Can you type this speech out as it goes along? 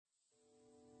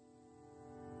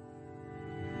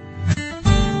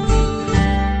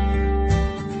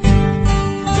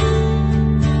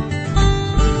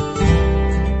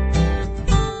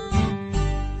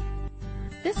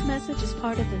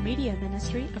media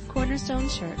ministry of Cornerstone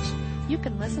Church. You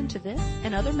can listen to this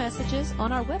and other messages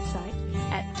on our website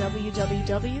at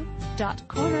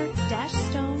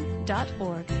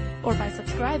www.corner-stone.org or by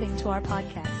subscribing to our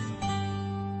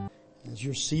podcast. As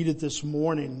you're seated this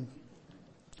morning,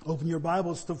 open your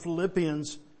Bibles to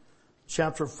Philippians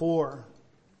chapter 4.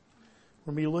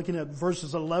 We'll be looking at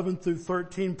verses 11 through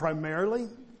 13 primarily.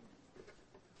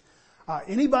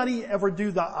 Anybody ever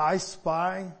do the I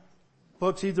Spy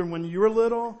books, either when you were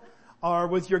little or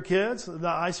with your kids, the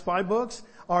I Spy books,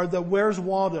 or the Where's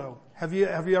Waldo? Have you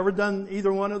ever done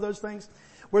either one of those things?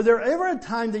 Were there ever a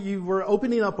time that you were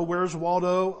opening up a Where's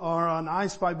Waldo or an I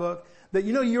Spy book that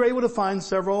you were able to find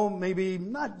several, maybe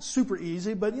not super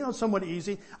easy, but somewhat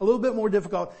easy, a little bit more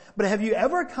difficult. But have you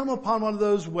ever come upon one of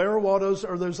those Where Waldos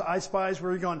or those I Spies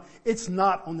where you're going, it's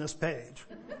not on this page?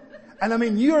 And I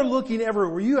mean, you are looking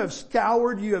everywhere. You have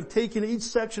scoured, you have taken each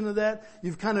section of that,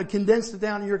 you've kind of condensed it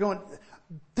down, and you're going,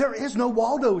 there is no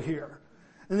Waldo here.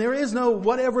 And there is no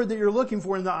whatever that you're looking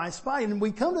for in the I Spy. And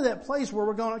we come to that place where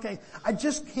we're going, okay, I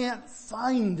just can't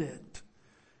find it.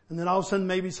 And then all of a sudden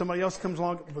maybe somebody else comes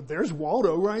along, but there's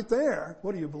Waldo right there.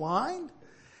 What are you, blind?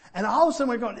 And all of a sudden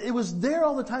we're going, it was there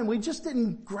all the time. We just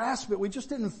didn't grasp it. We just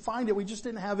didn't find it. We just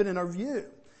didn't have it in our view.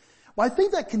 Well, I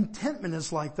think that contentment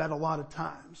is like that a lot of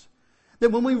times.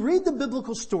 That when we read the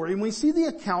biblical story and we see the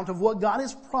account of what God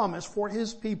has promised for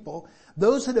His people,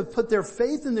 those that have put their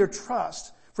faith and their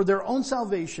trust for their own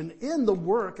salvation in the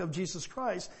work of Jesus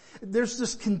Christ, there's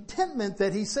this contentment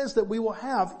that He says that we will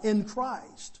have in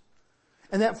Christ.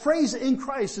 And that phrase, in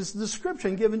Christ, is the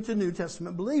description given to New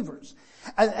Testament believers.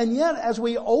 And yet, as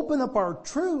we open up our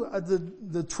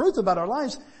the truth about our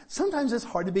lives, sometimes it's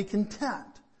hard to be content.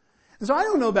 And so I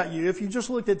don't know about you, if you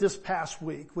just looked at this past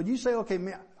week, would you say, okay,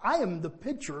 man, I am the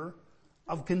picture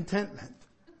of contentment?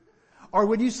 Or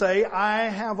would you say, I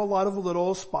have a lot of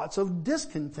little spots of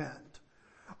discontent?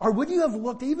 Or would you have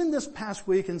looked even this past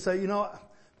week and say,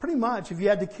 pretty much, if you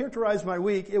had to characterize my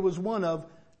week, it was one of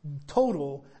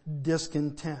total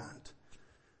discontent.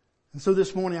 And so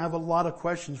this morning I have a lot of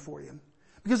questions for you.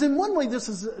 Because in one way this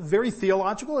is very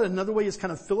theological, another way is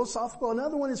kind of philosophical,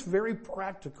 another one is very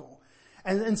practical.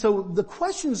 And so the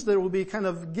questions that will be kind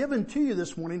of given to you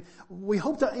this morning, we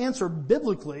hope to answer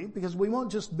biblically, because we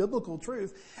want just biblical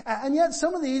truth. And yet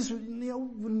some of these,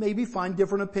 maybe find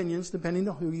different opinions depending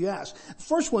on who you ask. The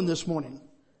first one this morning,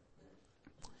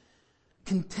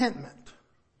 contentment.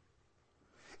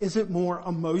 Is it more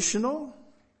emotional,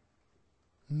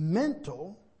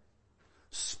 mental,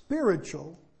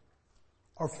 spiritual,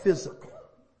 or physical?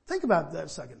 Think about that a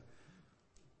second.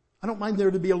 I don't mind there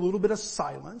to be a little bit of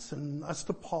silence and us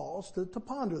to pause to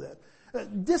ponder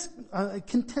that.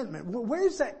 Contentment, where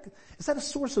is that? Is that a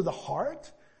source of the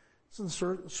heart? Is it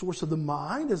a source of the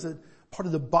mind? Is it part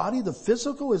of the body, the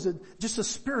physical? Is it just a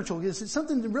spiritual? Is it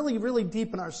something really, really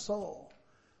deep in our soul?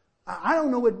 I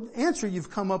don't know what answer you've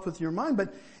come up with in your mind,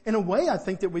 but in a way I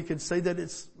think that we could say that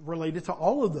it's related to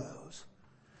all of those.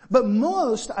 But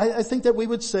most, I think that we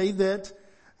would say that,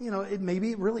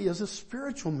 it really is a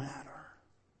spiritual matter.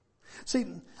 See,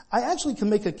 I actually can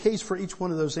make a case for each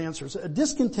one of those answers. A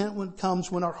discontent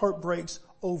comes when our heart breaks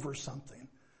over something.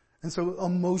 And so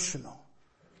emotional.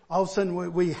 All of a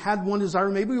sudden we had one desire,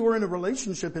 maybe we were in a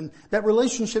relationship and that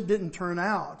relationship didn't turn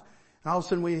out. And all of a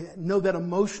sudden we know that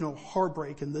emotional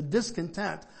heartbreak and the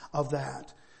discontent of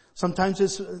that. Sometimes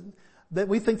it's that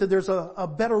we think that there's a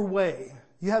better way.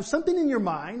 You have something in your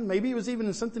mind, maybe it was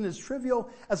even something as trivial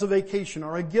as a vacation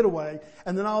or a getaway,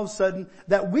 and then all of a sudden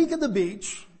that week at the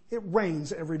beach, it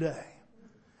rains every day.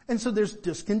 And so there's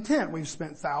discontent. We've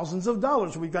spent thousands of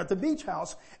dollars. We've got the beach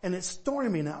house and it's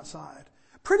storming outside.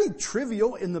 Pretty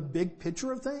trivial in the big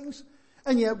picture of things.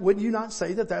 And yet, would you not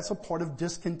say that that's a part of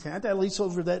discontent, at least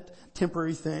over that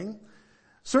temporary thing?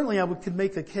 Certainly I could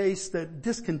make a case that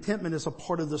discontentment is a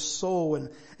part of the soul and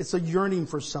it's a yearning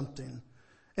for something.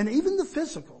 And even the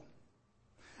physical.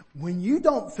 When you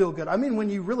don't feel good, when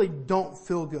you really don't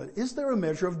feel good, is there a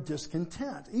measure of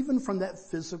discontent, even from that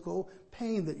physical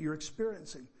pain that you're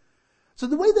experiencing? So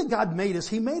the way that God made us,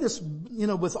 He made us,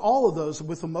 with all of those,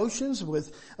 with emotions,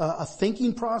 with a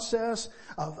thinking process,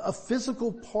 a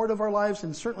physical part of our lives,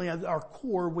 and certainly at our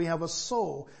core, we have a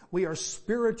soul. We are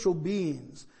spiritual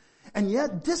beings. And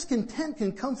yet discontent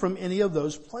can come from any of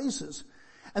those places.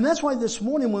 And that's why this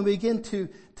morning when we begin to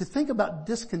think about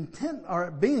discontent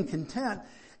or being content,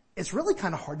 it's really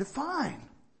kind of hard to find.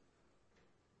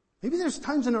 Maybe there's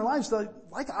times in our lives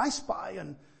like I Spy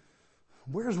and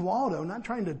Where's Waldo? Not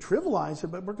trying to trivialize it,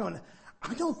 but we're going,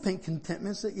 I don't think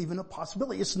contentment is even a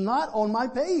possibility. It's not on my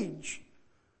page.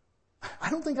 I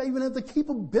don't think I even have the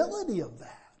capability of that.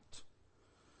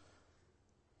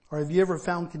 Or have you ever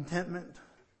found contentment?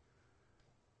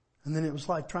 And then it was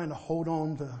like trying to hold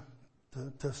on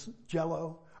to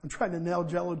Jell-O. I'm trying to nail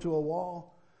Jell-O to a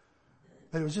wall.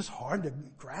 But it was just hard to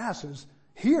grasp. It was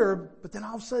here, but then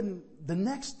all of a sudden, the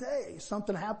next day,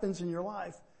 something happens in your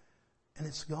life, and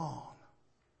it's gone.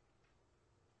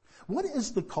 What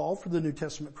is the call for the New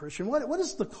Testament Christian? What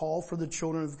is the call for the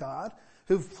children of God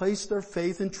who've placed their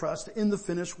faith and trust in the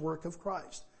finished work of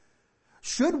Christ?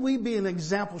 Should we be an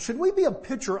example? Should we be a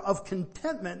picture of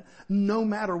contentment no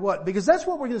matter what? Because that's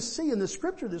what we're going to see in the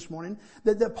scripture this morning,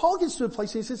 that Paul gets to a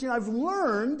place and he says, I've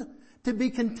learned to be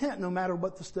content no matter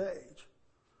what the stage.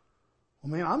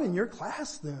 Well, man, I'm in your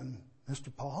class then,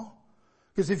 Mr. Paul.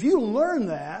 Because if you learn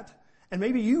that, and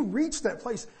maybe you reach that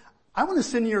place, I want to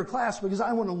send you your class because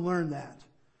I want to learn that.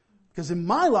 Because in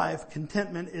my life,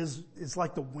 contentment is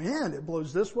like the wind. It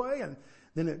blows this way and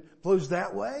then it blows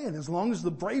that way. And as long as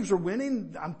the Braves are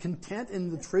winning, I'm content in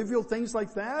the trivial things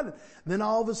like that. And then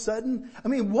all of a sudden,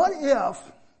 what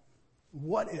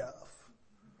if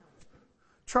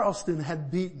Charleston had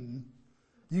beaten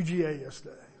UGA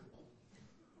yesterday?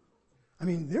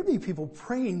 There'd be people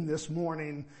praying this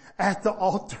morning at the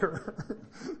altar.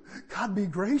 God be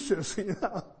gracious,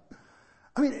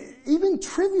 even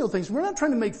trivial things. We're not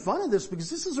trying to make fun of this because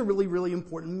this is a really, really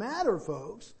important matter,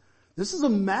 folks. This is a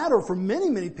matter for many,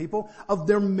 many people of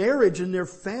their marriage and their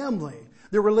family,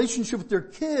 their relationship with their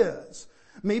kids.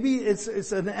 Maybe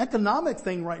it's an economic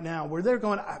thing right now where they're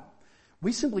going,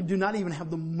 we simply do not even have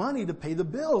the money to pay the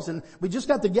bills, and we just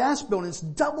got the gas bill and it's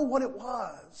double what it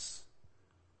was.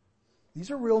 These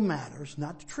are real matters,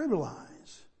 not to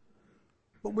trivialize.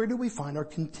 But where do we find our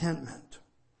contentment?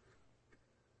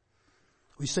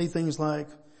 We say things like,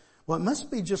 well, it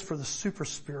must be just for the super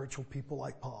spiritual people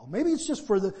like Paul. Maybe it's just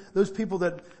for those people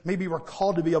that maybe were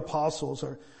called to be apostles,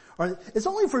 or it's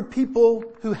only for people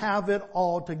who have it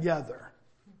all together.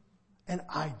 And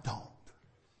I don't.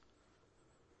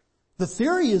 The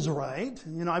theory is right.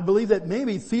 I believe that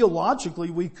maybe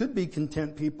theologically we could be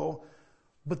content people,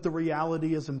 but the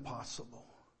reality is impossible.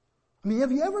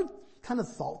 Have you ever kind of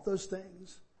thought those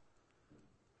things?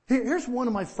 Here's one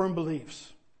of my firm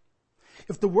beliefs.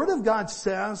 If the Word of God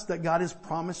says that God has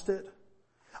promised it,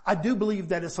 I do believe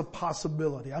that it's a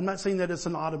possibility. I'm not saying that it's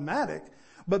an automatic,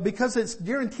 but because it's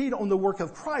guaranteed on the work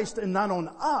of Christ and not on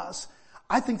us,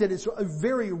 I think that it's a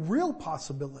very real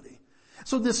possibility.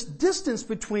 So this distance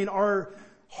between our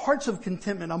hearts of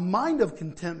contentment, a mind of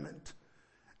contentment,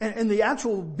 and the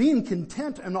actual being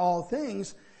content in all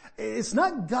things, it's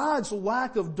not God's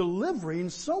lack of delivery.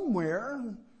 And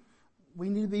somewhere we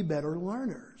need to be better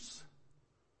learners.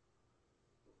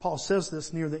 Paul says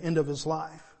this near the end of his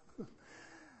life.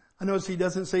 I notice he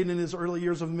doesn't say it in his early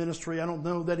years of ministry. I don't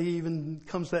know that he even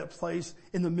comes to that place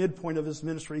in the midpoint of his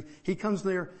ministry. He comes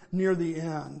there near the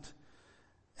end.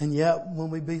 And yet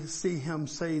when we see him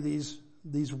say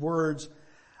these words,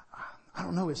 I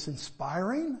don't know, it's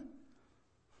inspiring.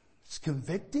 It's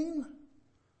convicting.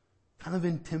 Kind of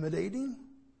intimidating.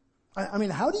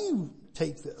 How do you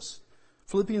take this?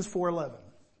 Philippians 4:11.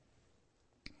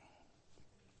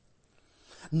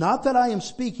 Not that I am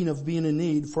speaking of being in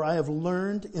need, for I have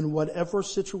learned in whatever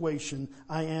situation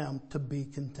I am to be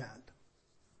content.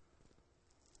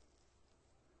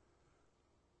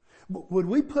 Would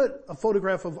we put a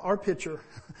photograph of our picture,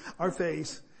 our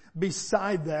face,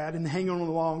 beside that and hang on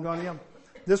along going, yeah,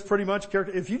 this pretty much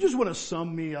character, if you just want to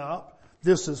sum me up,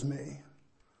 this is me.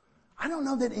 I don't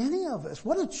know that any of us,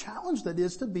 what a challenge that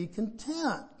is to be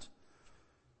content.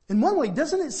 In one way,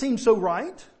 doesn't it seem so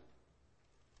right?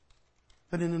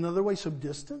 But in another way, so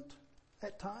distant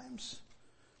at times.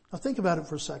 Now think about it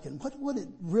for a second. What would it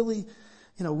really,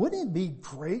 wouldn't it be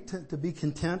great to be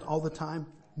content all the time,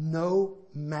 no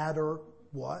matter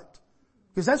what?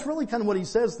 Because that's really kind of what he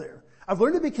says there. I've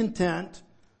learned to be content,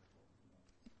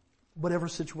 whatever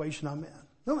situation I'm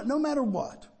in. No matter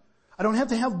what. I don't have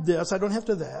to have this, I don't have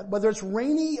to that. Whether it's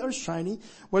rainy or shiny,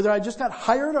 whether I just got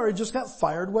hired or I just got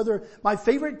fired, whether my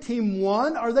favorite team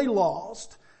won or they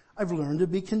lost, I've learned to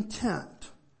be content.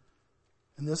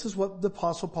 And this is what the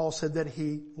Apostle Paul said that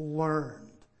he learned.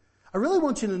 I really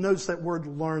want you to notice that word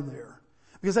learn there,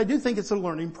 because I do think it's a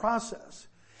learning process.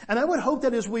 And I would hope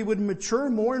that as we would mature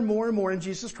more and more and more in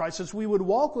Jesus Christ, as we would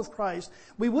walk with Christ,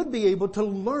 we would be able to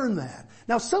learn that.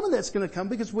 Now some of that's going to come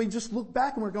because we just look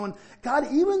back and we're going, God,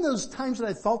 even those times that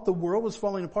I thought the world was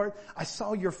falling apart, I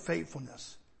saw your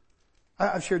faithfulness.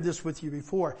 I've shared this with you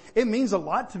before. It means a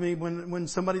lot to me when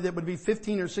somebody that would be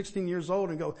 15 or 16 years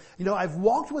old and go, I've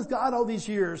walked with God all these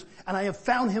years and I have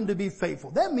found him to be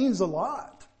faithful. That means a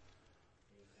lot.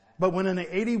 But when an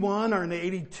 81 or an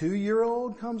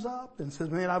 82-year-old comes up and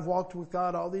says, man, I've walked with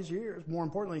God all these years. More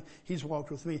importantly, He's walked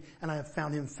with me and I have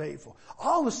found Him faithful.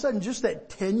 All of a sudden, just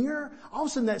that tenure, all of a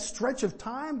sudden that stretch of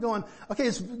time going, okay,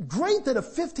 it's great that a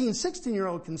 15,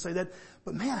 16-year-old can say that,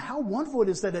 but man, how wonderful it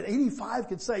is that an 85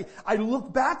 could say, I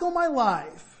look back on my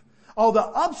life, all the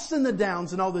ups and the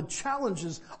downs and all the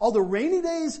challenges, all the rainy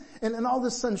days and all the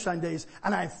sunshine days,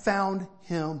 and I found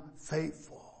Him faithful.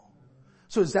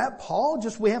 So is that Paul?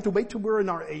 Just we have to wait till we're in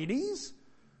our 80s?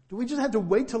 Do we just have to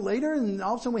wait till later and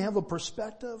all of a sudden we have a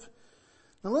perspective?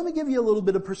 Now let me give you a little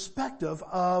bit of perspective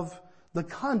of the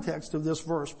context of this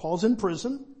verse. Paul's in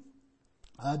prison.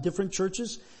 Different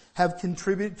churches have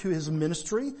contributed to his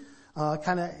ministry,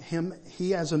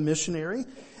 he as a missionary.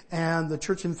 And the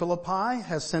church in Philippi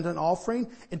has sent an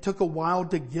offering. It took a while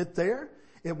to get there.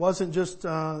 It wasn't just,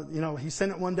 he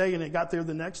sent it one day and it got there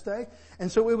the next day.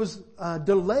 And so it was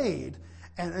delayed.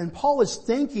 And Paul is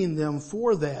thanking them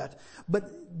for that. But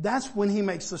that's when he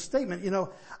makes the statement,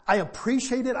 I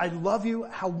appreciate it. I love you.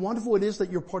 How wonderful it is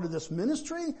that you're part of this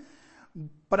ministry.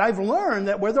 But I've learned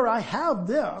that whether I have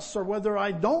this or whether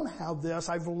I don't have this,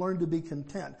 I've learned to be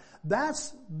content.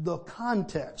 That's the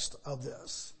context of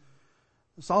this.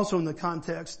 It's also in the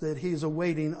context that he's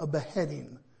awaiting a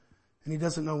beheading. And he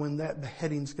doesn't know when that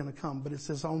beheading's going to come, but it's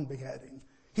his own beheading.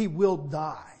 He will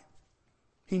die.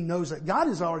 He knows that. God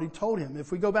has already told him.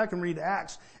 If we go back and read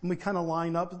Acts and we kind of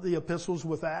line up the epistles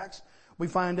with Acts, we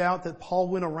find out that Paul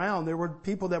went around. There were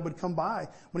people that would come by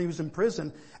when he was in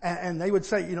prison and they would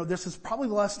say, this is probably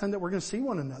the last time that we're going to see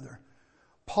one another.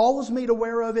 Paul was made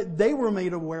aware of it. They were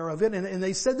made aware of it and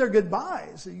they said their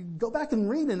goodbyes. You go back and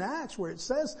read in Acts where it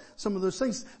says some of those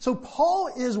things. So Paul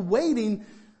is waiting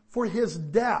for his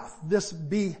death, this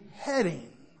beheading.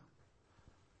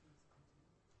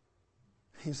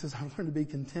 He says, I've learned to be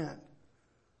content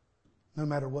no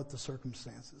matter what the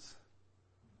circumstances.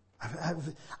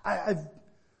 I've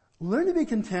learned to be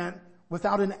content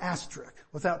without an asterisk,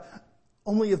 without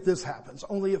only if this happens,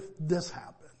 only if this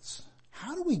happens.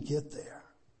 How do we get there?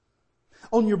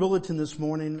 On your bulletin this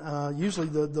morning, usually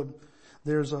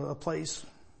there's a place.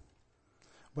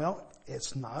 Well,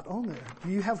 it's not on there. Do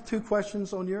you have 2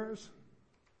 questions on yours?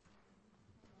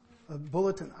 A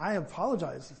bulletin. I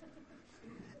apologize.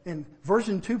 In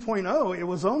version 2.0, it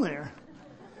was on there.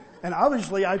 And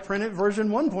obviously I printed version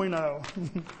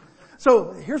 1.0.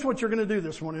 So here's what you're going to do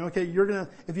this morning. Okay,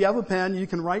 if you have a pen, you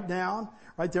can write down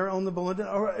right there on the bulletin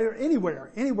or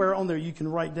anywhere on there you can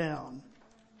write down.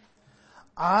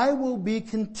 I will be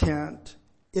content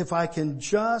if I can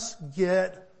just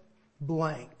get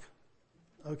blank.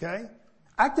 Okay?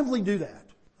 Actively do that.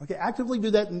 Okay, actively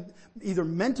do that either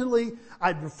mentally.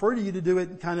 I'd prefer to you to do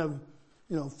it kind of,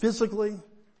 physically.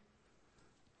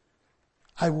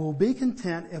 I will be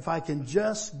content if I can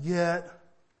just get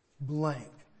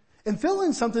blank. And fill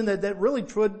in something that really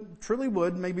truly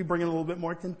would maybe bring in a little bit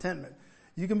more contentment.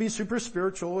 You can be super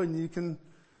spiritual and you can,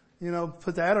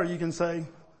 put that, or you can say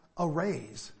a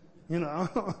raise,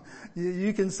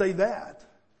 you can say that.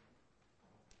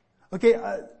 Okay,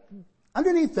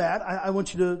 underneath that, I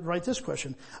want you to write this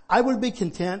question. I would be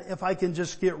content if I can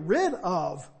just get rid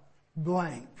of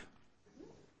blank.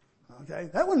 Okay,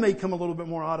 that one may come a little bit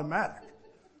more automatic.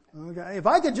 Okay, if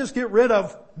I could just get rid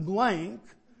of blank,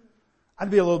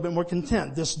 I'd be a little bit more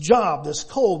content. This job, this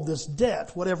cold, this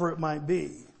debt, whatever it might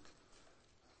be.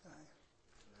 Okay.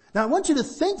 Now I want you to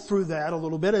think through that a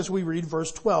little bit as we read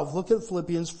verse 12. Look at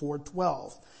Philippians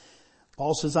 4:12.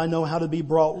 Paul says, I know how to be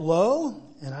brought low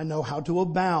and I know how to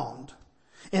abound.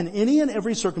 In any and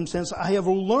every circumstance, I have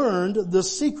learned the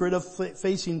secret of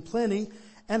facing plenty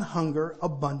and hunger,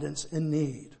 abundance and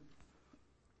need.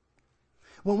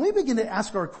 When we begin to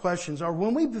ask our questions or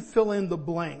when we fill in the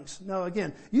blanks, now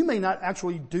again, you may not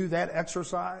actually do that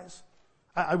exercise.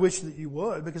 I wish that you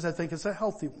would because I think it's a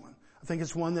healthy one. I think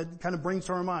it's one that kind of brings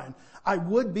to our mind. I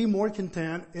would be more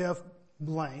content if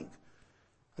blank.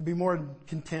 I'd be more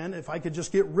content if I could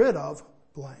just get rid of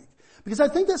blank. Because I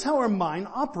think that's how our mind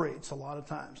operates a lot of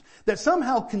times. That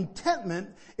somehow contentment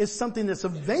is something that's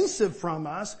evasive from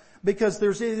us because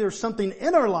there's either something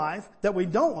in our life that we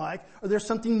don't like or there's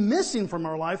something missing from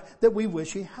our life that we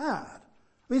wish we had.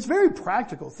 I mean, it's very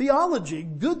practical. Theology,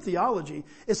 good theology,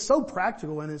 is so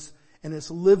practical and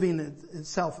it's living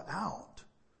itself out.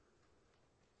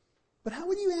 But how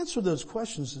would you answer those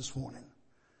questions this morning?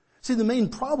 See, the main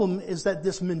problem is that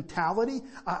this mentality,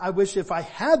 I wish if I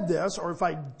had this or if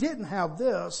I didn't have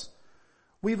this,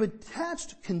 we've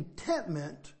attached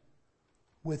contentment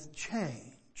with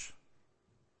change.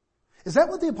 Is that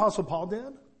what the Apostle Paul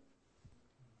did?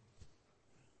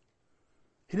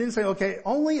 He didn't say, okay,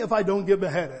 only if I don't get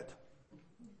beheaded.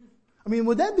 I mean,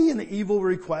 would that be an evil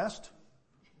request?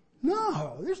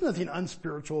 No, there's nothing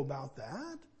unspiritual about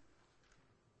that.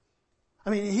 I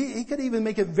mean, he could even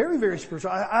make it very, very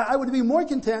spiritual. I would be more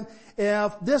content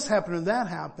if this happened and that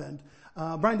happened.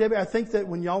 Brian David, I think that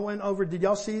when y'all went over, did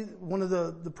y'all see one of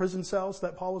the prison cells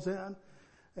that Paul was in?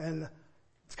 And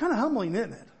it's kind of humbling,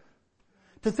 isn't it?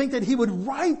 To think that he would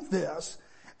write this,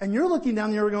 and you're looking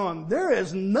down there going, there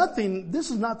is nothing,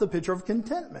 this is not the picture of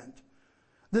contentment.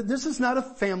 This is not a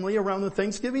family around the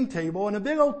Thanksgiving table and a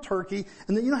big old turkey,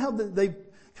 and you know how they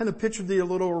kind of pictured the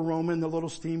little aroma and the little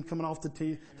steam coming off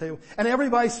the table. And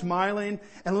everybody smiling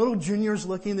and little Junior's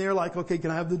looking there like, okay,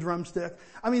 can I have the drumstick?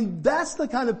 I mean, that's the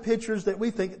kind of pictures that we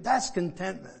think, that's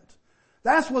contentment.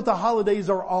 That's what the holidays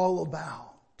are all about.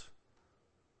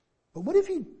 But what if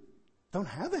you don't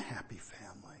have a happy family?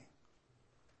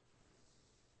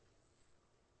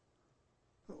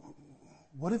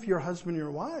 What if your husband or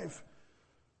your wife,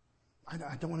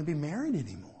 I don't want to be married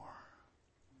anymore?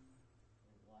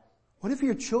 What if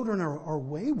your children are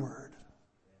wayward?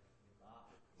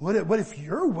 What if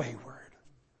you're wayward?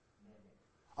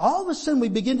 All of a sudden we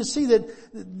begin to see that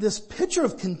this picture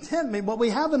of contentment, what we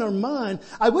have in our mind,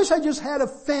 I wish I just had a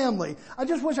family. I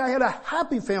just wish I had a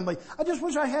happy family. I just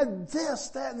wish I had this,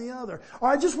 that, and the other. Or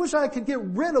I just wish I could get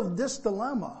rid of this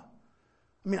dilemma.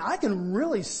 I mean, I can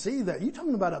really see that. You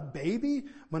talking about a baby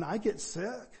when I get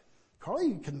sick?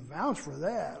 Carly can vouch for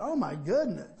that. Oh my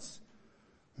goodness.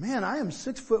 Man, I am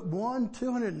 6'1",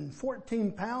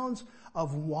 214 pounds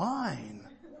of wine.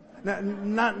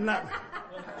 Not that.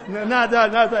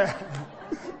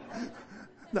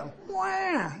 No,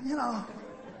 you know,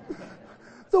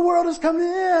 the world is coming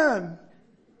in.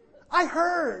 I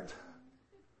heard.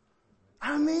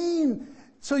 I mean,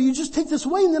 so you just take this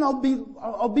away and then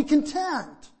I'll be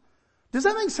content. Does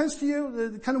that make sense to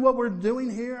you? Kind of what we're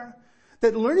doing here?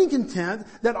 That learning content,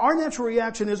 that our natural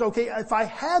reaction is, okay, if I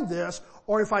had this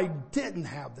or if I didn't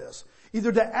have this.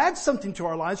 Either to add something to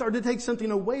our lives or to take something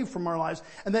away from our lives.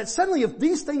 And that suddenly if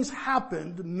these things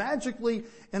happened magically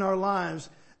in our lives,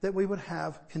 that we would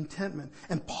have contentment.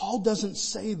 And Paul doesn't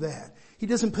say that. He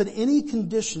doesn't put any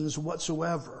conditions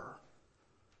whatsoever.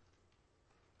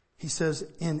 He says,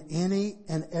 in any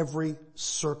and every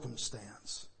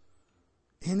circumstance.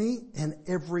 Any and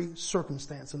every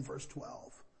circumstance in verse 12.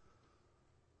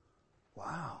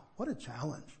 Wow, what a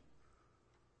challenge.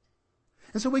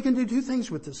 And so we can do two things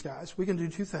with this, guys. We can do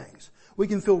two things. We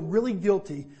can feel really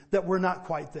guilty that we're not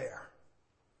quite there.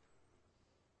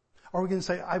 Or we can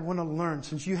say, I want to learn.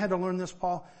 Since you had to learn this,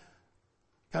 Paul,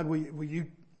 God, will you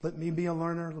let me be a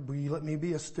learner? Will you let me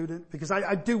be a student? Because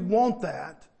I do want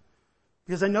that.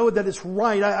 Because I know that it's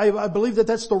right. I believe that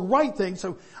that's the right thing.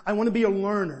 So I want to be a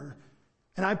learner.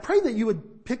 And I pray that you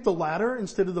would pick the latter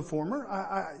instead of the former.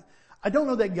 I don't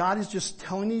know that God is just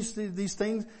telling these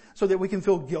things so that we can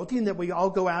feel guilty and that we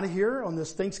all go out of here on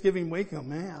this Thanksgiving week and go,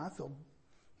 man,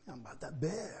 I'm about that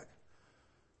big.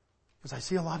 Because I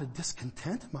see a lot of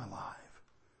discontent in my life.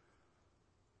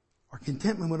 Or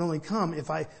contentment would only come if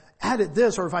I added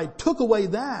this or if I took away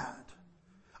that.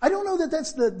 I don't know that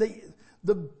that's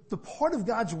the part of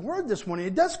God's word this morning.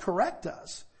 It does correct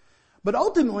us. But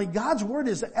ultimately, God's word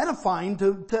is edifying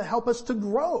to help us to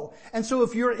grow. And so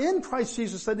if you're in Christ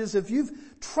Jesus, that is, if you've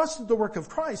trusted the work of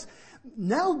Christ,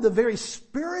 now the very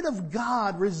Spirit of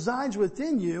God resides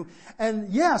within you. And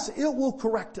yes, it will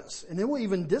correct us. And it will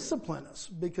even discipline us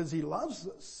because He loves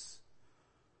us.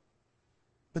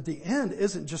 But the end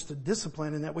isn't just a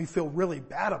discipline in that we feel really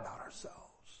bad about ourselves.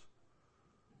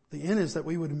 The end is that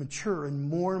we would mature and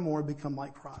more become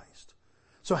like Christ.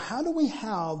 So how do we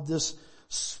have this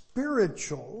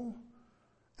spiritual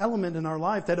element in our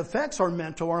life that affects our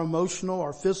mental, our emotional,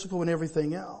 our physical, and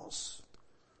everything else?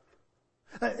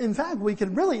 In fact, we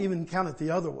can really even count it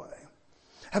the other way.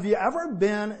 Have you ever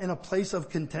been in a place of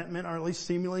contentment, or at least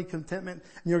seemingly contentment,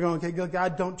 and you're going, okay,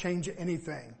 God, don't change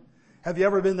anything? Have you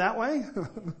ever been that way?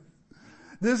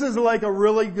 This is like a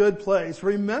really good place.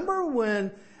 Remember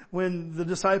when the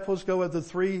disciples the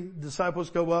three disciples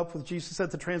go up with Jesus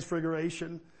at the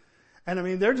Transfiguration? And I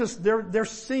mean, they're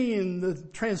seeing the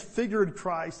transfigured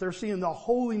Christ. They're seeing the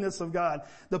holiness of God,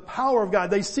 the power of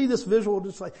God. They see this visual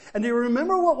display. And do you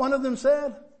remember what one of them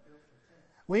said?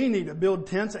 We need to build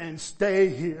tents and stay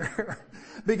here.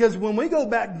 Because when we go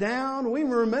back down, we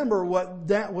remember what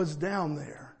that was down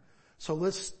there. So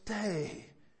let's stay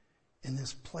in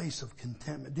this place of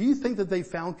contentment. Do you think that they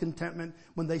found contentment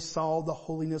when they saw the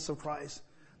holiness of Christ?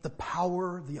 The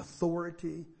power, the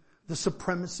authority, the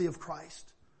supremacy of Christ?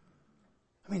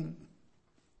 I mean,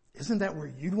 isn't that where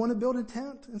you'd want to build a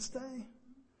tent and stay?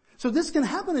 So this can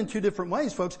happen in two different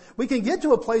ways, folks. We can get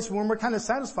to a place when we're kind of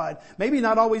satisfied. Maybe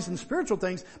not always in spiritual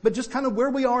things, but just kind of where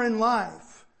we are in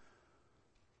life.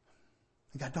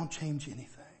 And God, don't change anything.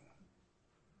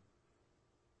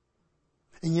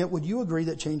 And yet, would you agree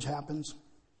that change happens?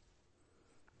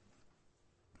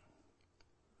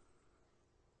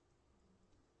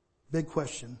 Big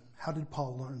question. How did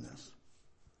Paul learn this?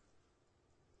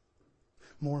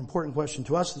 More important question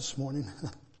to us this morning.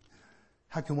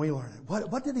 How can we learn it?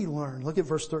 What did he learn? Look at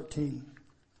verse 13.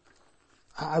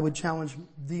 I would challenge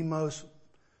the most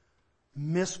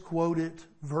misquoted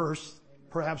verse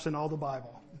perhaps in all the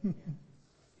Bible.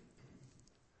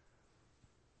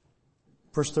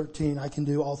 Verse 13, I can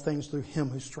do all things through him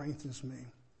who strengthens me.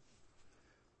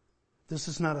 This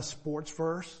is not a sports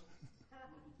verse.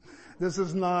 This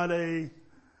is not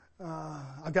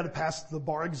I've got to pass the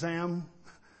bar exam.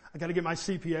 I've got to get my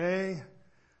CPA.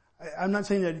 I'm not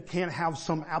saying that it can't have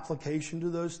some application to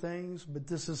those things, but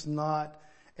this is not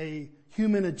a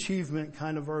human achievement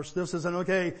kind of verse. This isn't,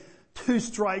 okay, 2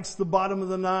 strikes, the bottom of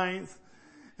the 9th,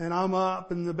 and I'm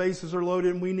up and the bases are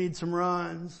loaded and we need some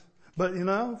runs. But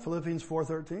Philippians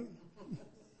 4:13.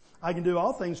 I can do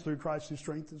all things through Christ who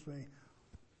strengthens me.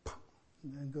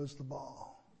 And then goes the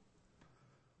ball.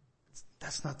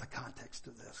 That's not the context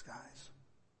of this, guys.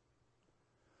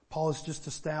 Paul has just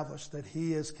established that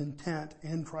he is content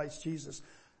in Christ Jesus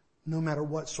no matter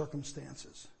what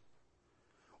circumstances.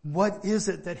 What is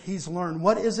it that he's learned?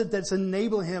 What is it that's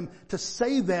enabled him to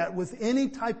say that with any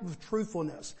type of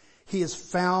truthfulness? He has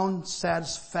found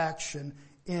satisfaction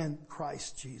in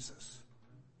Christ Jesus.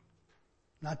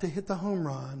 Not to hit the home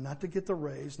run, not to get the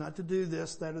raise, not to do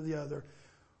this, that, or the other,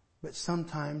 but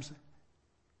sometimes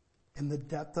in the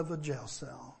depth of a jail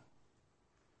cell,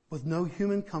 with no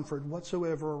human comfort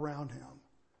whatsoever around him,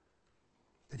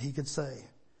 that he could say,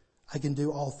 I can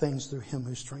do all things through him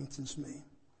who strengthens me.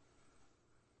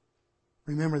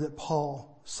 Remember that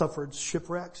Paul suffered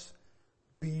shipwrecks,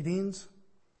 beatings,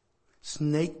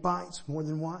 snake bites more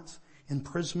than once,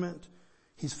 imprisonment.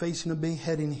 He's facing a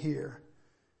beheading here.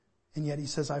 And yet he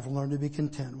says, I've learned to be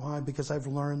content. Why? Because I've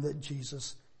learned that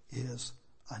Jesus is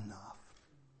enough.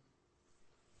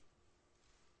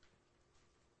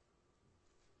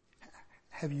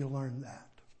 Have you learned that?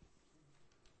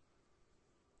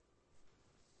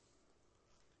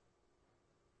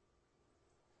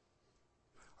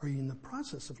 Are you in the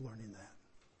process of learning that?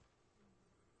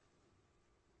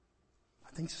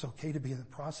 I think it's okay to be in the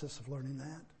process of learning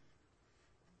that.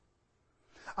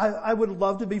 I would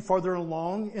love to be farther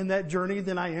along in that journey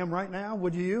than I am right now.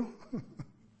 Would you?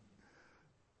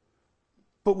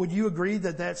 But would you agree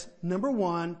that that's, number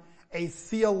one, a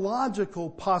theological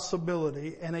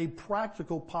possibility and a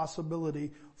practical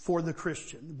possibility for the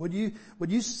Christian? Would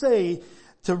you say,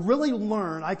 to really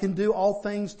learn, I can do all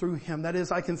things through him? That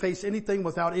is, I can face anything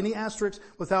without any asterisks,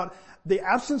 without the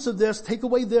absence of this, take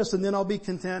away this and then I'll be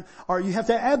content. Or you have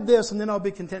to add this and then I'll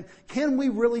be content. Can we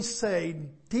really say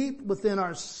deep within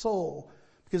our soul,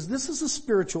 because this is a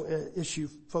spiritual issue,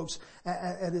 folks,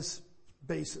 at its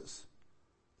basis.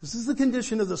 This is the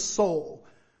condition of the soul.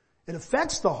 It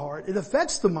affects the heart, it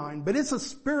affects the mind, but it's a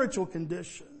spiritual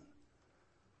condition.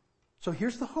 So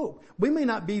here's the hope. We may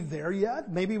not be there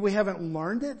yet. Maybe we haven't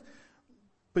learned it,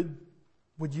 but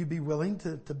would you be willing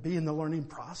to be in the learning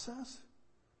process?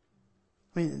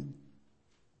 I mean,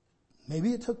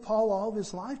 maybe it took Paul all of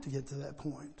his life to get to that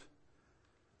point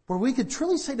where we could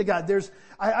truly say to God,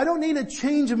 I don't need a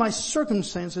change in my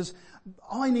circumstances.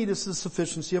 All I need is the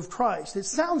sufficiency of Christ. It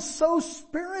sounds so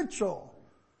spiritual.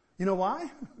 You know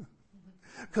why?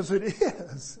 Because it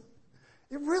is.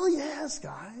 It really is,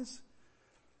 guys.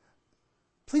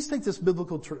 Please take this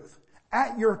biblical truth.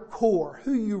 At your core,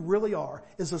 who you really are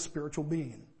is a spiritual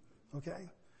being. Okay?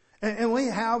 And we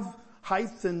have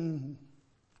height and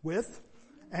width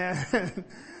and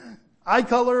eye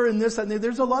color and this and that.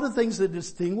 There's a lot of things that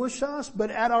distinguish us,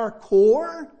 but at our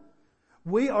core,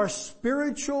 we are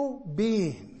spiritual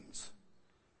beings.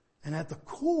 And at the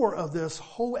core of this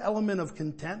whole element of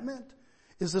contentment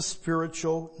is a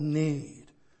spiritual need.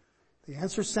 The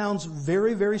answer sounds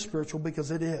very, very spiritual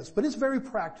because it is, but it's very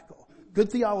practical.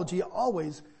 Good theology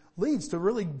always leads to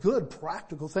really good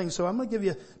practical things. So I'm going to give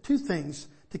you 2 things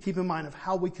to keep in mind of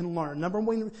how we can learn. Number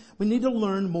one, we need to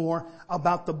learn more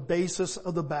about the basis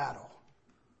of the battle.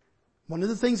 One of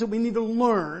the things that we need to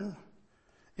learn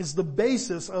is the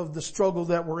basis of the struggle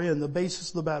that we're in, the basis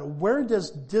of the battle. Where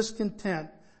does discontent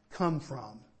come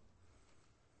from?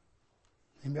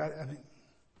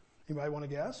 Anybody want to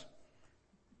guess?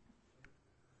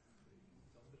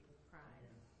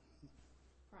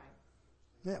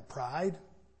 Yeah, pride.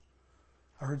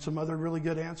 I heard some other really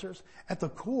good answers. At the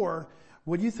core,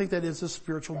 What do you think that is a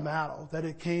spiritual battle? That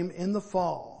it came in the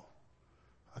fall.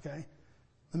 Okay?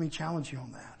 Let me challenge you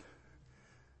on that.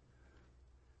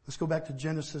 Let's go back to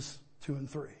Genesis 2 and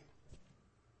 3.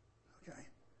 Okay?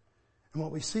 And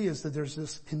what we see is that there's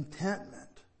this contentment.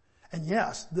 And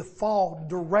yes, the fall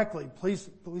directly, please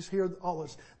hear all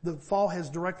this. The fall has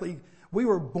directly, we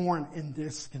were born in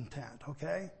discontent,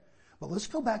 okay? But let's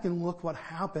go back and look what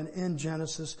happened in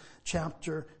Genesis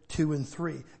chapter 2 and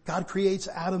 3. God creates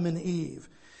Adam and Eve,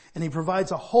 and He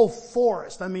provides a whole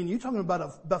forest. I mean, you're talking about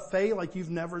a buffet like you've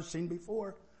never seen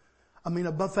before. I mean,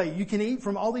 a buffet. You can eat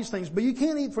from all these things, but you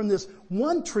can't eat from this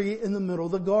one tree in the middle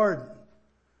of the garden.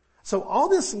 So all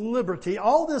this liberty,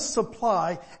 all this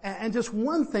supply, and just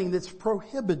one thing that's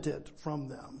prohibited from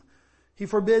them. He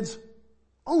forbids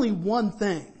only one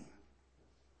thing.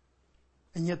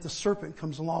 And yet the serpent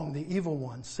comes along, the evil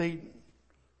one, Satan.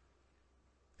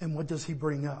 And what does he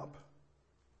bring up?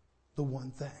 The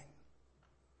one thing.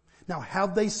 Now,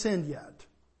 have they sinned yet?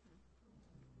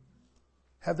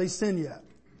 Have they sinned yet?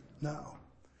 No.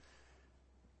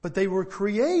 But they were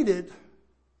created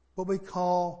what we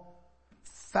call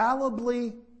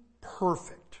fallibly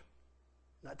perfect.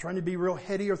 Not trying to be real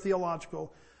heady or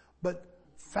theological, but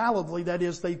fallibly, that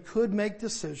is, they could make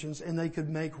decisions and they could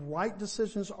make right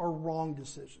decisions or wrong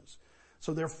decisions.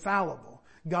 So they're fallible.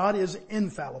 God is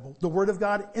infallible. The Word of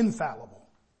God, infallible.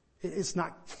 It's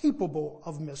not capable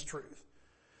of mistruth.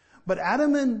 But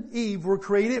Adam and Eve were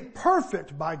created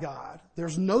perfect by God.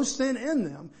 There's no sin in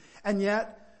them. And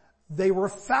yet, they were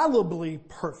fallibly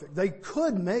perfect. They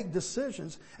could make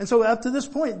decisions. And so up to this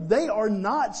point, they are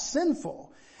not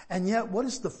sinful. And yet, what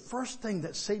is the first thing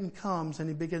that Satan comes and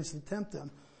he begins to tempt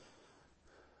them?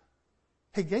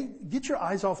 Hey, get your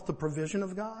eyes off the provision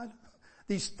of God.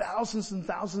 These thousands and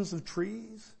thousands of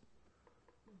trees.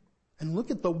 And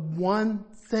look at the one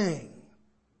thing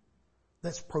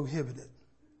that's prohibited.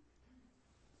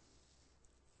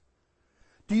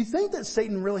 Do you think that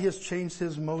Satan really has changed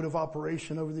his mode of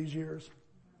operation over these years?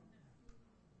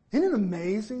 Isn't it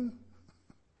amazing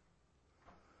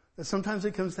that sometimes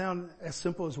it comes down as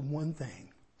simple as one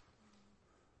thing?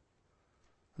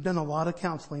 I've done a lot of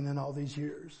counseling in all these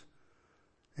years.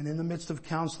 And in the midst of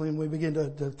counseling, we begin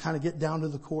to kind of get down to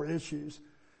the core issues.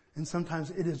 And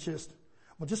sometimes it is just,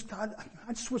 well, just God,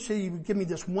 I just wish He would give me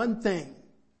this one thing.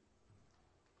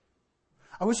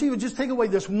 I wish He would just take away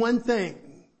this one thing.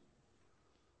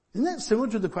 Isn't that similar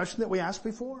to the question that we asked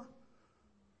before?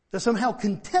 That somehow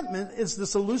contentment is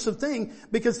this elusive thing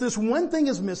because this one thing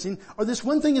is missing or this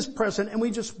one thing is present and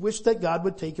we just wish that God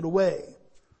would take it away.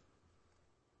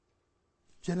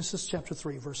 Genesis chapter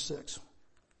 3 verse 6.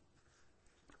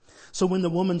 So when the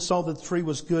woman saw that the tree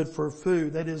was good for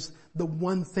food, that is the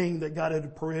one thing that God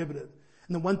had prohibited.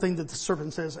 And the one thing that the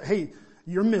serpent says, hey,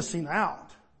 you're missing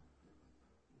out.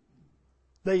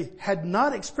 They had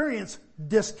not experienced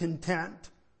discontent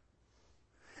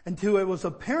until it was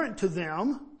apparent to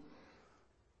them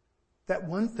that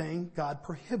one thing God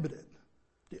prohibited.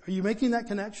 Are you making that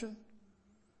connection?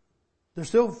 They're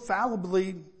still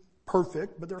fallibly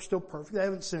perfect, but they're still perfect. They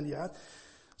haven't sinned yet.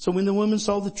 So when the woman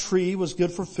saw the tree was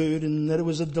good for food and that it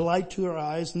was a delight to her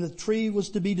eyes and the tree was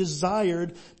to be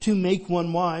desired to make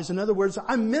one wise. In other words,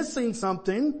 I'm missing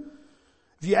something.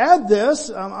 If you add this,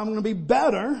 I'm going to be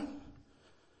better.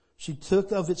 She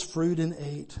took of its fruit and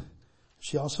ate.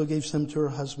 She also gave some to her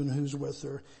husband who was with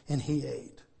her, and he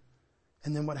ate.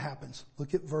 And then what happens?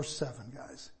 Look at verse 7,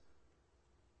 guys.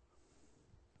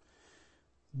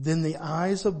 Then the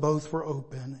eyes of both were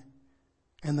open,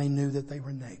 and they knew that they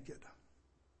were naked.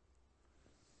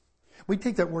 We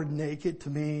take that word naked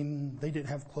to mean they didn't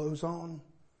have clothes on,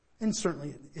 and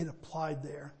certainly it applied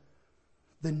there.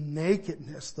 The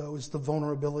nakedness, though, is the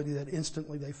vulnerability that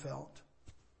instantly they felt,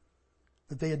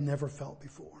 that they had never felt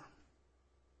before.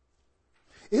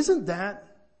 Isn't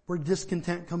that where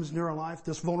discontent comes into our life,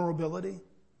 this vulnerability?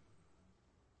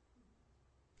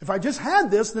 If I just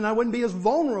had this, then I wouldn't be as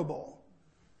vulnerable.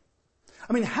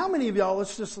 I mean, how many of y'all,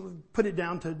 let's just put it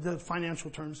down to the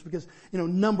financial terms because,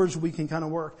 numbers we can kind of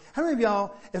work. How many of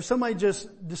y'all, if somebody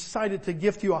just decided to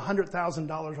gift you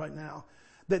 $100,000 right now,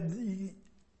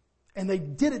 and they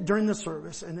did it during the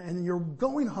service and you're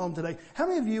going home today, how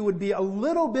many of you would be a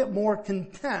little bit more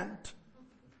content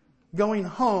going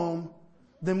home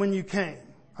than when you came?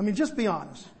 I mean, just be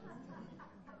honest.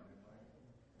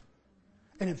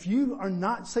 And if you are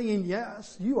not saying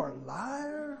yes, you are a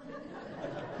liar.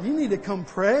 You need to come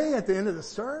pray at the end of the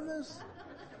service.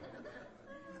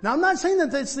 Now, I'm not saying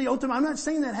that that's the ultimate. I'm not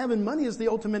saying that having money is the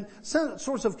ultimate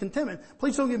source of contentment.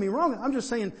 Please don't get me wrong. I'm just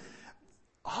saying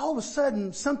all of a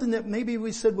sudden, something that maybe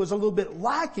we said was a little bit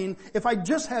lacking, if I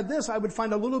just had this, I would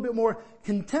find a little bit more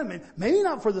contentment. Maybe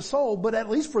not for the soul, but at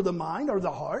least for the mind or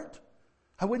the heart.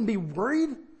 I wouldn't be worried.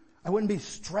 I wouldn't be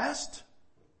stressed.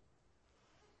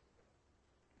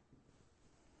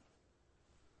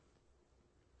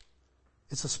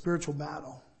 It's a spiritual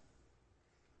battle.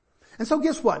 And so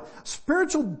guess what?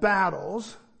 Spiritual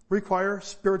battles require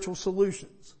spiritual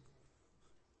solutions.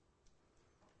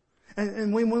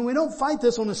 And when we don't fight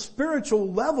this on a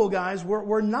spiritual level, guys,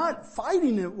 we're not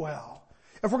fighting it well.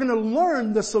 If we're going to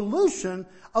learn the solution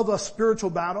of a spiritual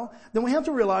battle, then we have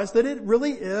to realize that it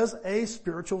really is a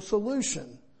spiritual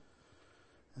solution.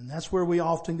 And that's where we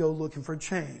often go looking for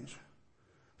change.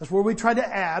 That's where we try to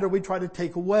add or we try to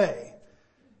take away.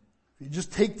 If you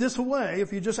just take this away,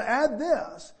 if you just add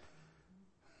this,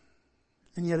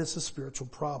 and yet it's a spiritual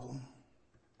problem.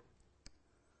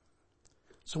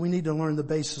 So we need to learn the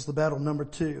basis of the battle. Number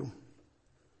 2.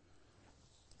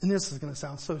 And this is going to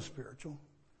sound so spiritual.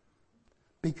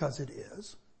 Because it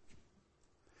is.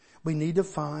 We need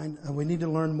to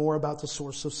learn more about the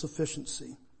source of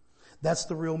sufficiency. That's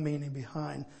the real meaning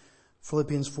behind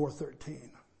Philippians 4:13.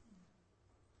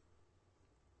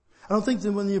 I don't think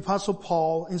that when the Apostle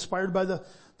Paul, inspired by the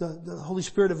Holy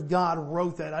Spirit of God,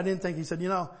 wrote that, I didn't think he said,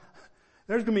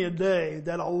 there's going to be a day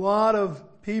that a lot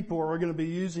of people are going to be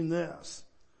using this.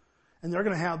 And they're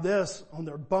going to have this on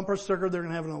their bumper sticker. They're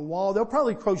going to have it on a wall. They'll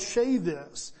probably crochet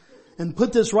this and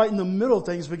put this right in the middle of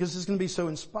things because it's going to be so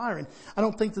inspiring. I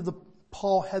don't think that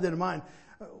Paul had that in mind.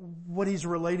 What he's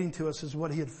relating to us is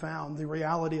what he had found, the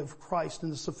reality of Christ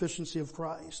and the sufficiency of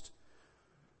Christ.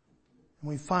 And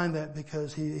we find that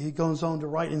because he goes on to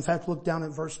write. In fact, look down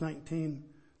at verse 19.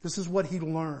 This is what he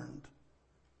learned.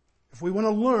 If we want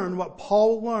to learn what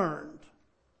Paul learned,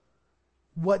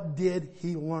 what did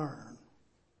he learn?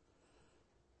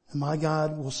 And my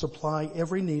God will supply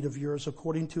every need of yours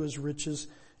according to his riches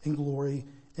and glory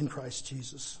in Christ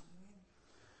Jesus.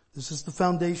 This is the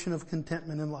foundation of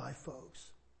contentment in life,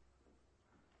 folks.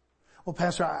 Well,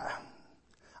 Pastor,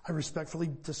 I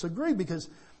respectfully disagree because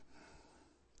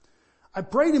I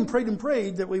prayed and prayed and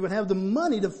prayed that we would have the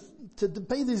money to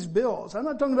pay these bills. I'm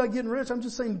not talking about getting rich. I'm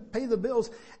just saying pay the bills.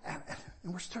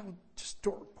 And we're still just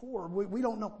poor. We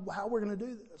don't know how we're going to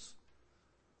do this.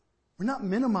 We're not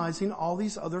minimizing all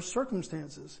these other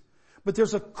circumstances. But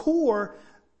there's a core.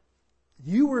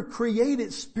 You were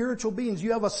created spiritual beings.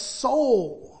 You have a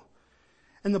soul.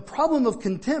 And the problem of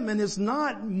contentment is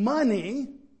not money.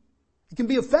 It can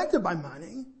be affected by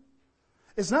money.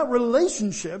 It's not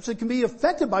relationships. It can be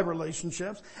affected by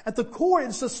relationships. At the core,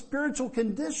 it's a spiritual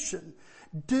condition.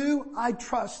 Do I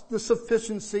trust the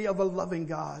sufficiency of a loving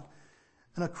God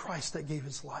and a Christ that gave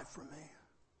his life for me?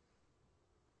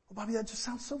 Well, Bobby, that just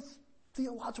sounds so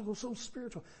theological, so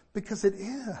spiritual. Because it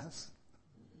is.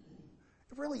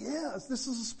 It really is. This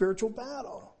is a spiritual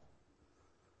battle.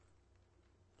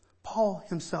 Paul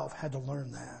himself had to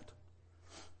learn that.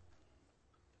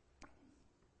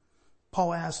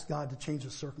 Paul asked God to change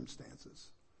his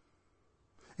circumstances.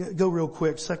 Go real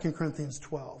quick, 2 Corinthians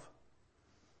 12.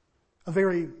 A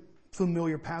very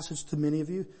familiar passage to many of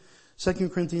you. 2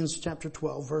 Corinthians chapter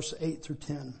 12, verse 8 through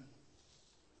 10.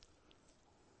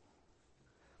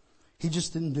 He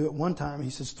just didn't do it one time. He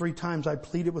says, 3 times I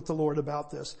pleaded with the Lord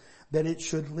about this, that it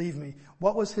should leave me.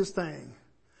 What was his thing?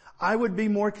 I would be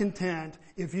more content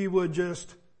if you would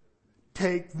just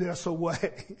take this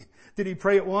away. Did he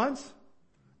pray it once?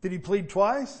 Did he plead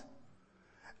twice?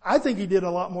 I think he did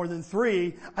a lot more than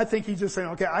 3. I think he's just saying,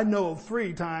 okay, I know of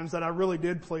 3 times that I really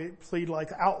did plead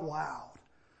like out loud.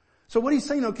 So what he's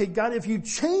saying, okay, God, if you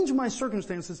change my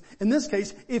circumstances, in this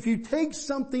case, if you take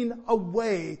something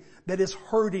away that is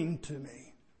hurting to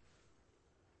me.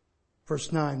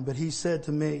 Verse 9, but he said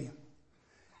to me,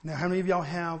 now how many of y'all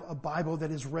have a Bible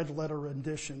that is red letter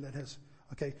edition that has,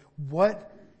 okay,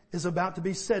 what is about to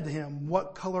be said to him?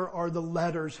 What color are the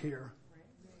letters here?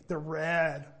 They're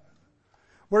red.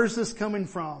 Where's this coming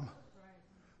from?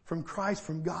 From Christ,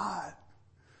 from God.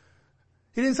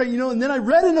 He didn't say, and then I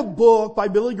read in a book by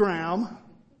Billy Graham.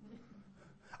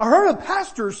 I heard a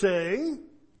pastor say.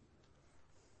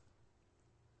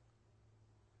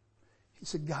 He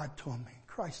said, God told me.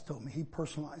 Christ told me. He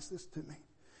personalized this to me.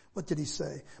 What did he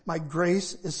say? My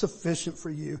grace is sufficient for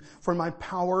you, for my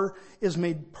power is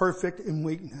made perfect in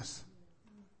weakness.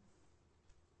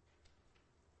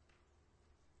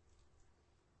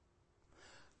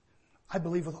 I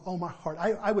believe with all my heart.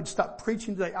 I would stop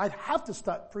preaching today. I'd have to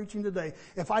stop preaching today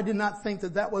if I did not think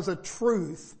that was a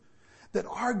truth That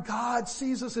our God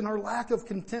sees us in our lack of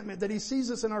contentment, that He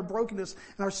sees us in our brokenness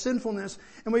and our sinfulness,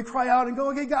 and we cry out and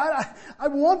go, okay, God, I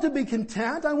want to be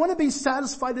content. I want to be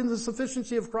satisfied in the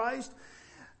sufficiency of Christ.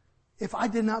 If I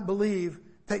did not believe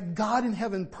that God in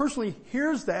heaven personally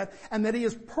hears that, and that He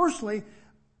has personally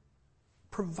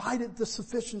provided the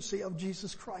sufficiency of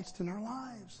Jesus Christ in our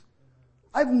lives.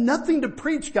 I have nothing to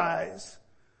preach, guys,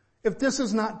 if this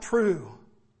is not true.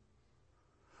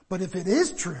 But if it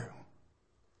is true,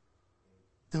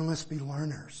 then let's be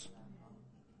learners.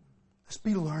 Let's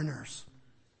be learners.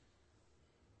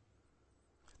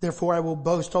 Therefore I will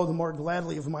boast all the more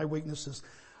gladly of my weaknesses.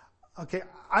 Okay,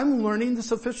 I'm learning the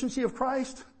sufficiency of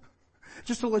Christ.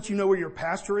 Just to let you know where your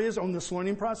pastor is on this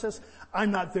learning process,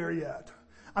 I'm not there yet.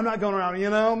 I'm not going around,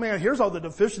 man, here's all the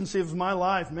deficiencies of my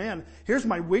life, man. Here's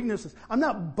my weaknesses. I'm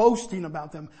not boasting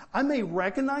about them. I may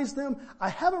recognize them. I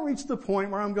haven't reached the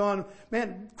point where I'm going,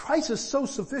 man, Christ is so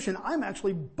sufficient. I'm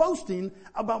actually boasting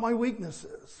about my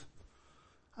weaknesses.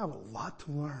 I have a lot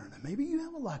to learn, and maybe you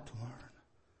have a lot to learn.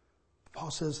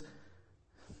 Paul says,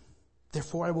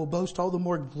 therefore I will boast all the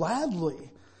more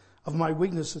gladly of my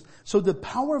weaknesses, so the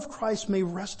power of Christ may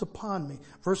rest upon me.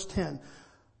 Verse 10,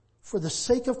 for the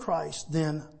sake of Christ,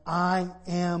 then, I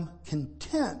am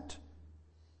content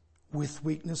with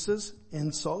weaknesses,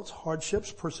 insults,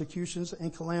 hardships, persecutions,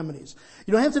 and calamities.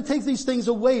 You don't have to take these things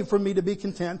away from me to be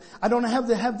content. I don't have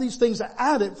to have these things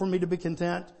added for me to be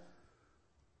content.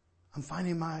 I'm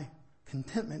finding my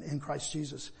contentment in Christ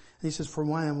Jesus. And he says, for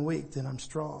when I'm weak, then I'm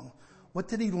strong. What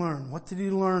did he learn? What did he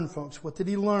learn, folks? What did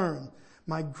he learn?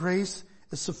 My grace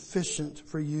is sufficient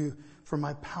for you, for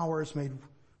my power is made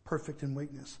perfect in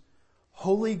weakness.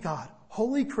 Holy God,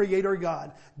 holy Creator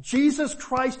God, Jesus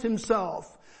Christ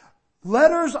Himself,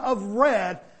 letters of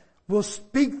red will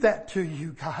speak that to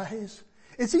you guys.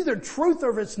 It's either truth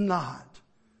or it's not.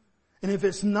 And if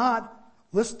it's not,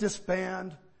 let's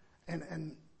disband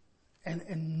and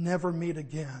never meet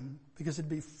again, because it'd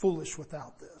be foolish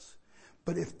without this.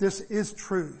 But if this is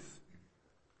truth,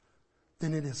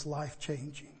 then it is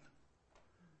life-changing.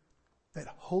 That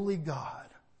holy God,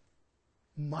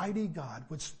 mighty God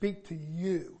would speak to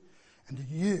you and to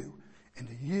you and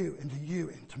to you and to you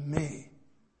and to me.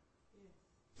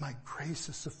 My grace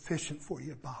is sufficient for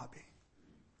you, Bobby.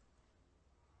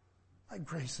 My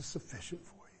grace is sufficient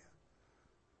for you.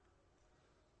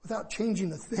 Without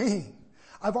changing a thing.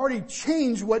 I've already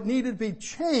changed what needed to be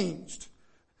changed.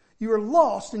 You were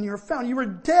lost and you were found. You were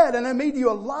dead and I made you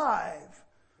alive.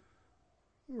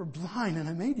 You were blind and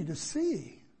I made you to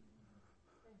see.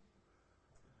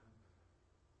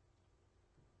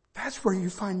 That's where you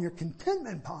find your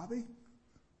contentment, Bobby.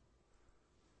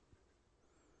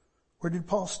 Where did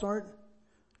Paul start?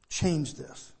 Change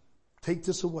this. Take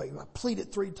this away. I plead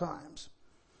it 3 times.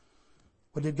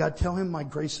 What did God tell him? My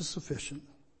grace is sufficient.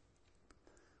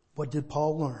 What did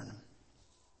Paul learn?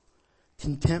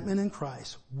 Contentment in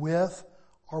Christ, with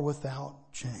or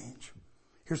without change.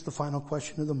 Here's the final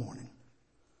question of the morning.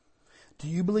 Do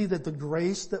you believe that the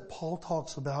grace that Paul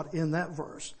talks about in that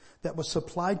verse that was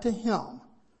supplied to him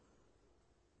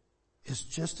is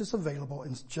just as available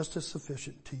and just as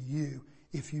sufficient to you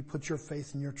if you put your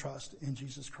faith and your trust in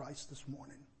Jesus Christ this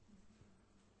morning?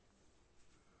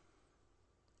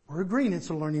 We're agreeing it's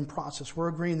a learning process. We're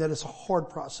agreeing that it's a hard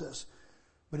process.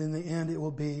 But in the end, it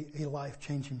will be a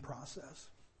life-changing process.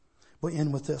 We'll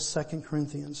end with this, 2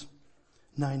 Corinthians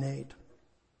 9:8.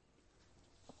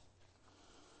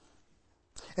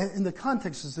 And the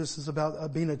context of this is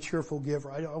about being a cheerful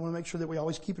giver. I want to make sure that we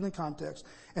always keep it in context.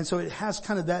 And so it has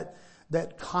kind of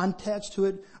that context to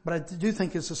it, but I do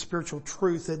think it's a spiritual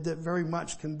truth that very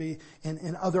much can be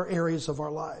in other areas of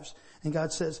our lives. And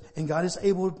God says, and God is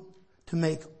able to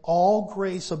make all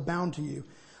grace abound to you,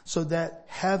 so that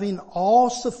having all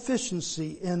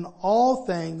sufficiency in all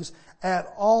things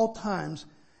at all times,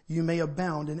 you may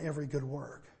abound in every good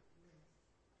work.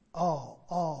 All.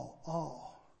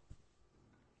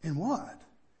 In what?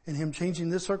 In Him changing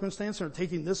this circumstance or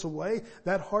taking this away,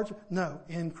 that hardship? No,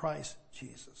 in Christ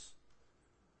Jesus.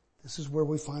 This is where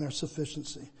we find our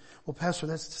sufficiency. Well, Pastor,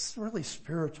 that's just really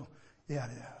spiritual. Yeah,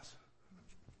 it is.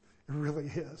 It really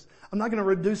is. I'm not going to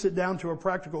reduce it down to a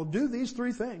practical, do these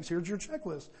 3 things. Here's your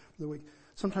checklist for the week.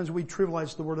 Sometimes we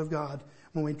trivialize the Word of God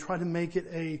when we try to make it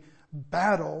a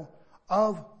battle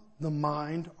of the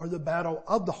mind or the battle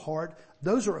of the heart.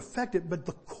 Those are affected, but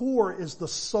the core is the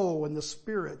soul and the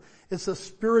spirit. It's a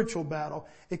spiritual battle.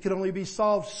 It can only be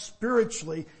solved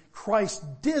spiritually. Christ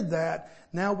did that.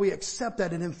 Now we accept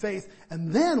that in faith,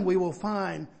 and then we will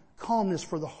find calmness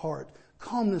for the heart,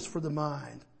 calmness for the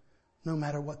mind, no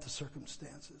matter what the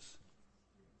circumstances.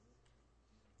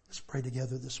 Let's pray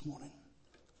together this morning.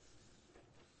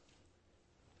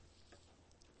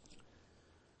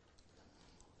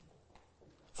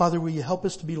 Father, will you help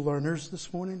us to be learners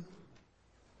this morning?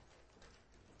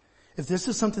 If this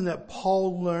is something that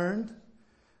Paul learned,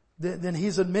 then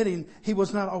he's admitting he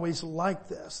was not always like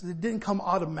this. It didn't come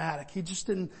automatic. He just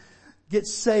didn't get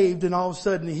saved and all of a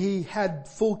sudden he had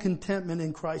full contentment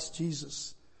in Christ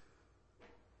Jesus.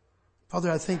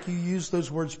 Father, I think you use those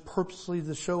words purposely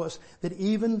to show us that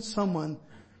even someone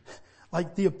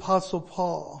like the Apostle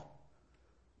Paul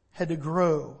had to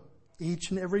grow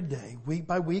each and every day, week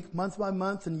by week, month by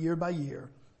month, and year by year,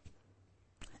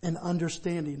 in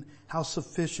understanding how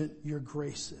sufficient your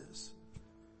grace is.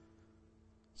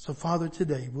 So Father,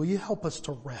 today, will you help us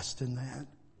to rest in that?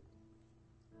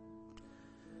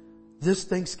 This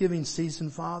Thanksgiving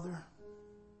season, Father,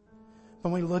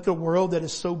 when we look at a world that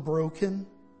is so broken,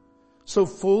 so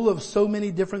full of so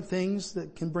many different things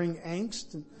that can bring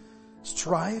angst and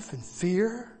strife and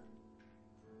fear,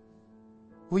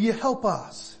 will you help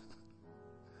us,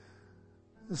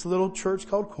 this little church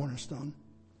called Cornerstone,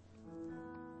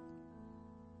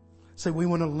 say we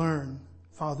want to learn,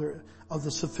 Father, of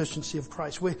the sufficiency of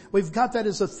Christ. We've got that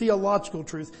as a theological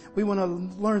truth. We want to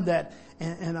learn that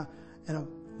in a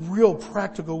real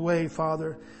practical way,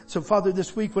 Father. So Father,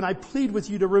 this week when I plead with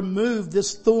you to remove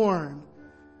this thorn,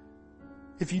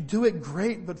 if you do it,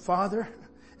 great, but Father,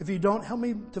 if you don't, help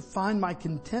me to find my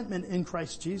contentment in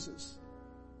Christ Jesus.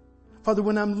 Father,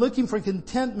 when I'm looking for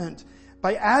contentment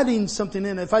by adding something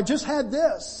in, if I just had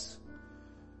this,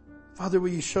 Father, will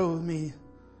you show me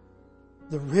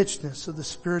the richness of the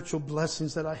spiritual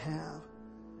blessings that I have,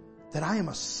 that I am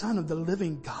a son of the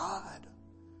living God,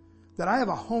 that I have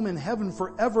a home in heaven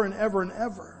forever and ever and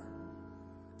ever,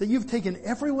 that you've taken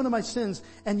every one of my sins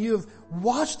and you've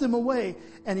washed them away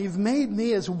and you've made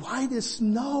me as white as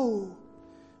snow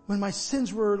when my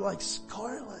sins were like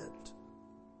scarlet.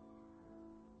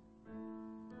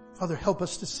 Father, help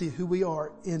us to see who we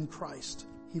are in Christ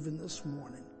even this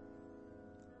morning.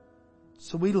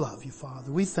 So we love you,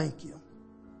 Father. We thank you.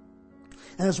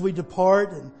 And as we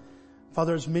depart, and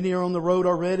Father, as many are on the road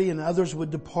already and others would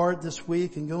depart this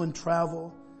week and go and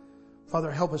travel,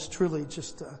 Father, help us truly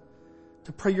just to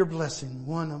pray your blessing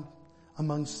one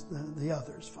amongst the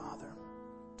others, Father.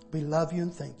 We love you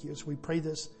and thank you as we pray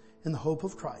this in the hope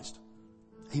of Christ.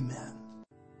 Amen.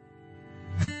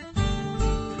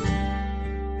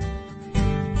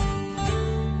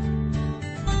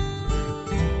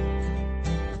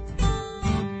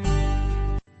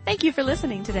 Thank you for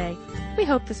listening today. We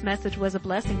hope this message was a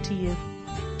blessing to you.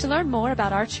 To learn more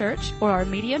about our church or our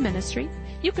media ministry,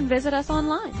 you can visit us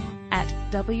online at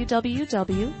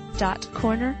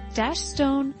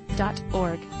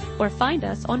www.corner-stone.org or find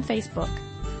us on Facebook.